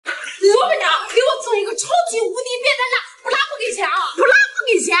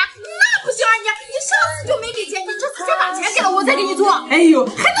哎呦，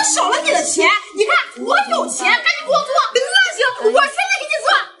还能少了你的钱？你看我有钱，赶紧给我做。那行，我现在给你做。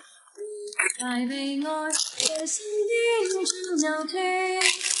在被爱的心烟中有天，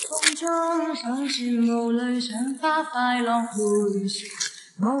風中想說無淚，想花快樂回旋，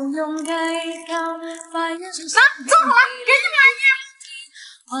無用計較，快一瞬間。做好了，給你們阿姨。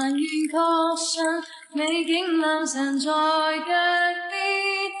還願確信美景良辰在腳邊，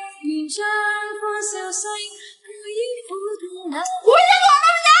願將歡笑聲配以苦痛那。我也做老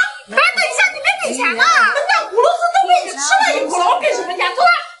闆娘。哎，等一下，你沒給錢呢？那葫蘆絲都被你吃了一口了，我給什麼錢？走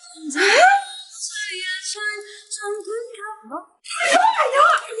了。老闆娘，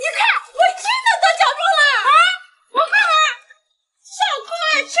你看，我真的得獎狀了啊！我看看，上课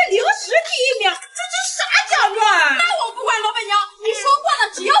爱吃零食第一名，这是啥獎狀？那我不管，老闆娘，你說過了，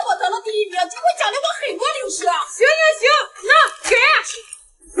只要我得了第一名，就會獎勵我很多零食。行，那給。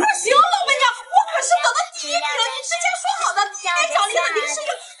不行，老闆娘，我可是得了第一名，你之前說好的，第一年獎勵的零食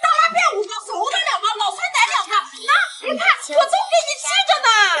有大辣片5個，手的2個，老酸奶2個。那你看，我都给你记着呢。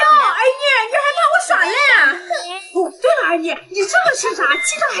哟，二妮，你还怕我耍赖？哦，对了，二妮，你这么吃啥？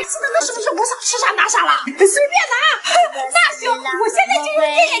记得还记得那是不是我想吃啥拿啥了？随便拿。那行，我现在就用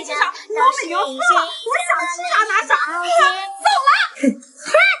电眼机上。老闆娘说了，我想吃啥拿啥。走了。哎，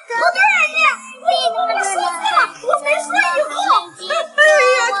不对，二妮，我以后跟你说错了，我没说以后。哎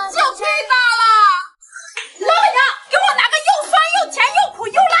呀，脚太大了。老闆娘，给我拿个又酸又甜又苦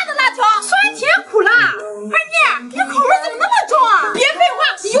又辣的辣条。酸甜苦辣。二妮，你口味怎么那么重啊？别废话，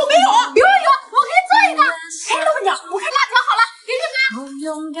有没有？有，我可以做一个。哎，老闆娘，我看辣条好了，给你们。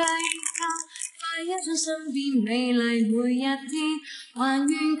快一轉身邊美麗每一天，還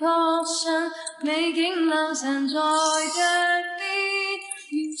願確信美景良辰在腳邊，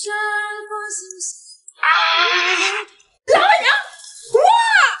願將歡笑。老闆娘，哇，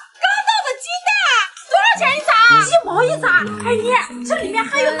剛到的雞蛋，多少錢一紮？1毛一紮。哎妮，這裡面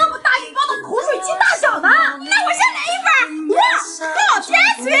還有那麼大一包的口水雞大小呢，那我先來一份。哇，好甜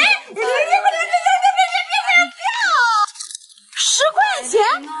嘴！10塊錢，哎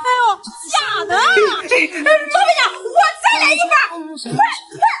呦，假的！老闆娘，我再來一份，快！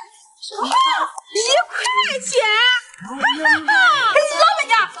哦，1塊錢！老闆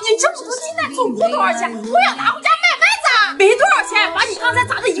娘，你這麼多雞蛋總共多少錢？我要拿回家賣賣子。沒多少錢，把你剛才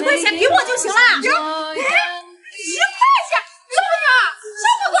砸的1塊錢給我就行了。1塊錢，老闆娘，這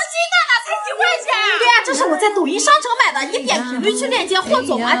麼多雞蛋呢，才幾塊錢？對呀，這是我在抖音商城買的，你點評論區鏈接或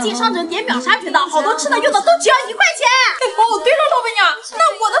走啊進商城點秒殺頻道，好多吃的用的都只要1塊錢。哦，對了，老闆娘，那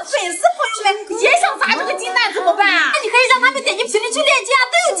我的粉絲朋友們也想砸這個金蛋怎麼辦啊？那你可以讓他們點擊評論區鏈接啊，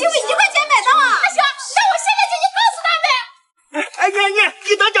都有機會1塊錢買到啊。那行，那我現在就去告訴他們。哎，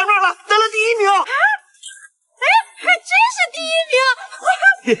你得獎狀了，得了第1名。啊？哎，還真是第1名。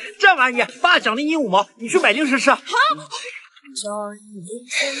這樣吧，你爸獎勵你5毛，你去買零食吃。好。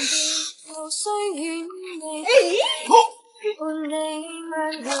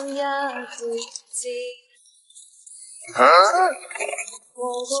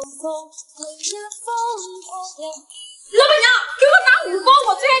老闆娘，給我拿5包我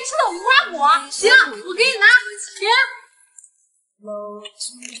最愛吃的無花果。行，我給你拿。行。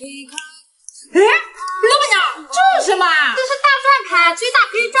哎，老闆娘，這是什麼？這是大轉盤，最大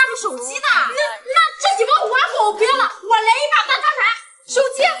可以轉個手機的。那這幾包無花果我不要了，我來一把大轉盤。手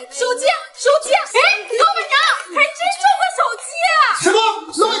機。哎，老闆娘，還真做個手機。什麼？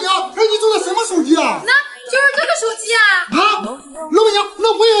老闆娘，哎，你做的什麼手機啊？那就是這個手機啊。啊，老闆娘，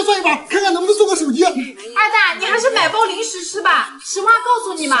那我也要做一把，看看能不能做個手機。二蛋，你還是買包零食吃吧。實話告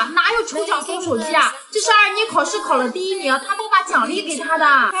訴你嘛，哪有抽獎送手機啊？這是二妮考試考了第1名，他爸爸獎勵給他的。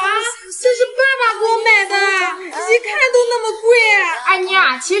啊，這是爸爸給我買的，一看都那麼貴。二妮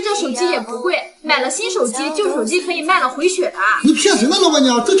啊，其實這手機也不貴，買了新手機，舊手機可以賣了回血的。你騙誰呢，老闆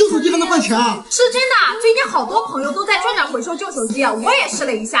娘？這舊手機還能換錢啊？是真的，最近好多朋友都在轉轉回收舊手機，我也試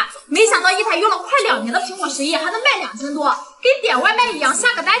了一下，沒想到一台用了快2年的蘋果11還能賣2000多，跟點外賣一樣，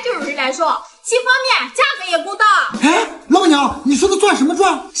下個單就有人來收，既方便，價格也公道。哎，老闆娘，你說的轉什麼轉？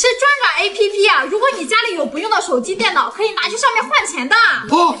是轉轉 APP 啊，如果你家裡有不用的手機電腦，可以拿去上面換錢的。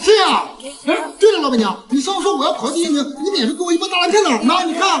哦，這樣。哎，對了，老闆娘，你上次說我要考第1名，你免費給我1包大辣片呢，那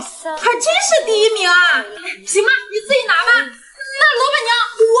你看，還真是第1名啊！行吧，你自己拿吧。那老闆娘，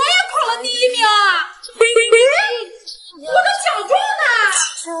我也考了第1名。我的獎狀呢？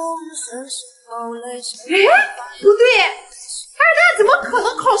哎，不對，二蛋怎麼可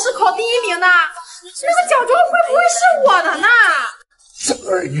能考試考第1名呢？那個獎狀會不會是我的呢？這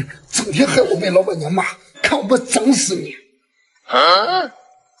個二妮整天害我被老闆娘罵，看我不整死你！啊！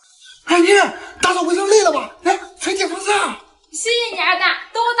二妮，打掃衛生累了吧？來，吹電風扇。謝謝你，二蛋，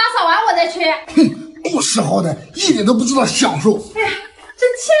等我打掃完我再吹。哼，不识好歹，一点都不知道享受。哎呀，这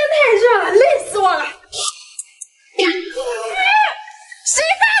天太热了，累死我了。谁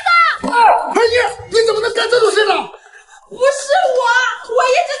干的？二妮，你怎么能干这种事呢？不是我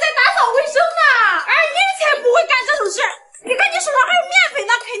一直在打扫卫生呢。二妮才不会干这种事。你看你手上还有面粉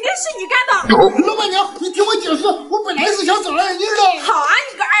呢，肯定是你干的。老板娘，你听我解释，我本来是想找二妮的。好啊，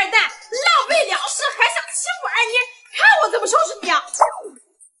你个二蛋，浪费粮食还想欺负二妮，看我怎么收拾你啊！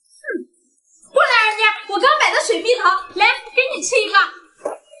过来，二妮，我刚买的水蜜桃，来给你吃一个。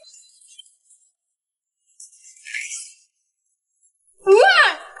哇，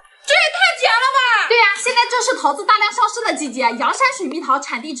这也太甜了吧！对呀，现在正是桃子大量上市的季节，阳山水蜜桃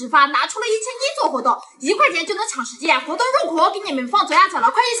产地直发，拿出了1000斤做活动，1块钱就能抢时间，活动入口给你们放左下角了，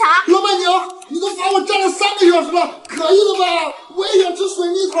快去抢！老板娘，你都罚我站了3个小时了，可以了吧？我也想吃水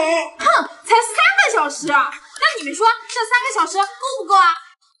蜜桃。哼，才3个小时，那你们说这3个小时够不够啊？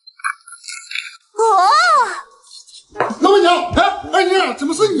老板娘，哎，二妮，怎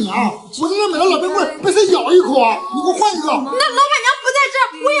么是你啊？我在这买了老冰棍，被谁咬了一口啊？你给我换一个。那老板娘不在这儿，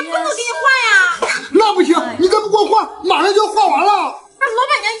我也不能给你换呀。那不行，你再不给我换，马上就要换完了。那老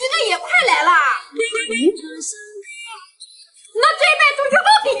板娘应该也快来了。那这一袋中秋糕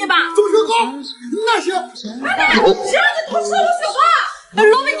给你吧。中秋糕，那行。二蛋，谁让你偷吃了我雪糕？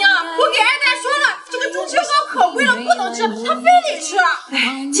老板娘，我给二蛋说了，这个中秋糕可贵了，不能吃，他非得吃。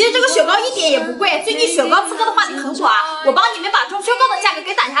其实这个雪糕一点也不贵，最近雪糕刺客的话题很火啊，我帮你们把中秋糕的价格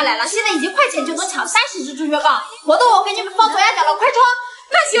给打下来了，现在1块钱就能抢30只中秋糕，活动我给你们放左下角了，快冲！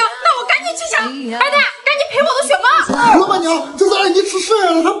那行，那我赶紧去抢。二蛋，赶紧赔我的雪糕。老板娘，这是二妮吃剩下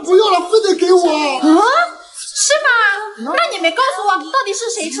了，她不要了，非得给我。啊？是吗？那你们告诉我，到底是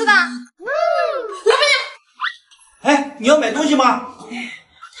谁吃的？老板娘。哎，你要买东西吗？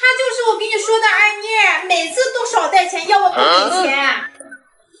他就是我跟你说的二妮，每次都少带钱，要我多给钱。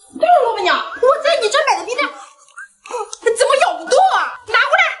对了，老板娘，我在你这买的冰袋，怎么咬不动啊？拿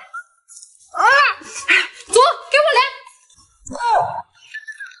过来。走，给我来。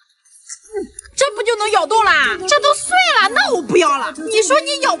这不就能咬动啦？这都碎了，那我不要了。你说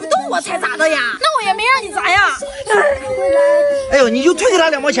你咬不动我才砸的呀？那我也没让你砸呀。哎呦，你就退给他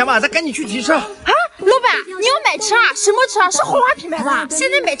2毛钱吧，咱赶紧去提车。啊，老板，你要买车啊？什么车啊？是豪华品牌的。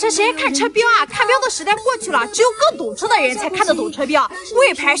现在买车谁还看车标啊？看标的时代过去了，只有更懂车的人才看得懂车标。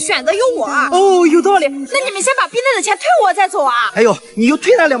魏牌选的有我。哦，有道理。那你们先把冰袋的钱退我再走啊。哎呦，你就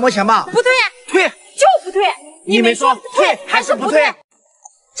退他2毛钱吧。不退，退就不退。你们说退还是不退？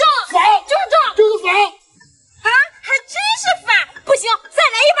正，罚，就是正，就是罚。啊，还真是罚。不行，再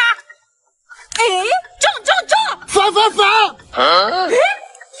来一把。哎，正。罚。哎，硬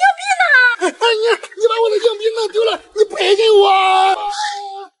币呢？二妮，你把我的硬币弄丢了，你赔给我。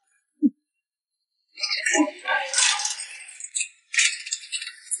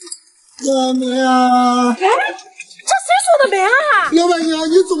大梅啊！哎，这谁锁的门啊？老板娘，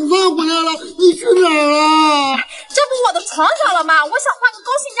你总算回来了，你去哪儿了？这不我的床上了吗？我想换个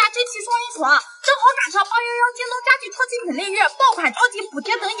高性价真皮双人床，正好赶上811京东家具超级品类月爆款超级补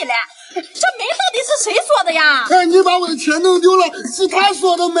贴等你来。这门到底是谁锁的呀？二妮把我的钱弄丢了，是他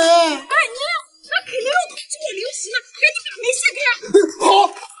锁的门。二妮，那肯定要通知我零食了，赶紧把门掀开。好。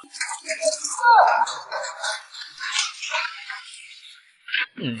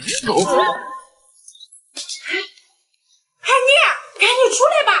二妮，赶紧出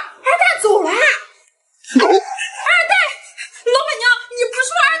来吧，二蛋走了。二蛋，老板娘，你不是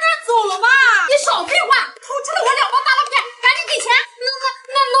说二蛋走了吗？你少废话，偷吃了我2包大辣片，赶紧给钱。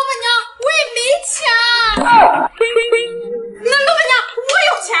那老板娘，我也没钱。那老板娘，我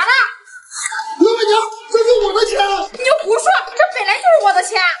有钱了。老板娘，这是我的钱。你胡说，这本来就是我的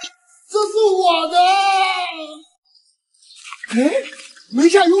钱。这是我的。哎，门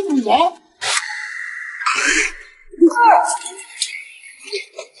下有堵啊！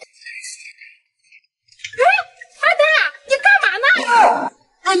哎，二蛋，你干嘛呢？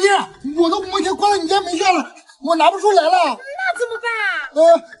二妮，我的5毛钱关了你家门下了，我拿不出来了。那怎么办？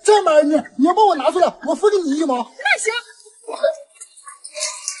这样吧，二妮，你要帮我拿出来，我分给你1毛。那行。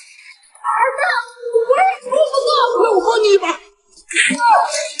二蛋，我也出不动。那我帮你一把。二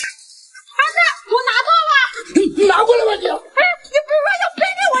蛋，我拿到了。你拿过来吧，你。哎，你不是说要分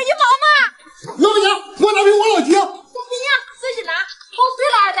给我1毛吗？老板娘，我拿瓶王老吉。不行，自己拿。哦，对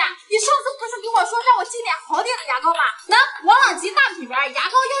了，二蛋，你上次不是跟我说让我进点好点的牙膏吗？那王老吉大品牌牙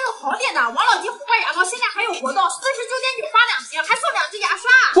膏要用好点的，王老吉护发牙膏现在还有活动，49.9发2斤，还送2支牙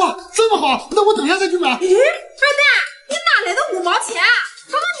刷。哇，这么好，那我等下再去买。二蛋，你哪来的5毛钱？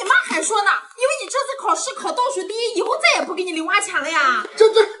刚刚你妈还说呢，因为你这次考试考倒数第1，以后再也不给你零花钱了呀。这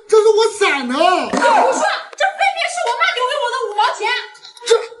是我攒的。你胡说，这分明是我妈留给我的5毛钱。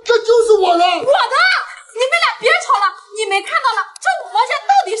这就是我的。我的。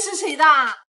的。